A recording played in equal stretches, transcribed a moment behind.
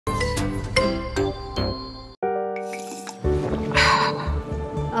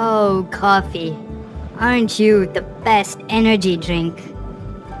Oh, coffee. Aren't you the best energy drink?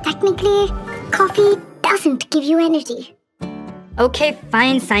 Technically, coffee doesn't give you energy. Okay,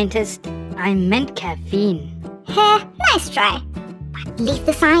 fine, scientist. I meant caffeine. Heh, nice try. But leave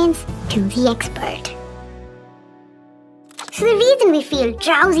the science to the expert. So the reason we feel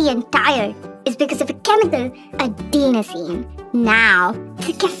drowsy and tired is because of a chemical, adenosine. Now,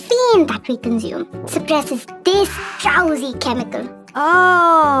 the caffeine that we consume suppresses this drowsy chemical.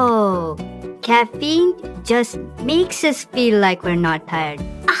 Oh, caffeine just makes us feel like we're not tired.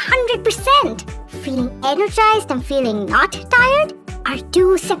 100%! Feeling energized and feeling not tired are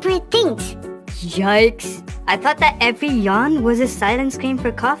two separate things. Yikes! I thought that every yawn was a silent scream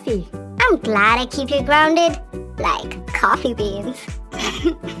for coffee. I'm glad I keep you grounded, like coffee beans.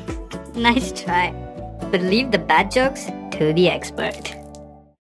 Nice try. But leave the bad jokes to the expert.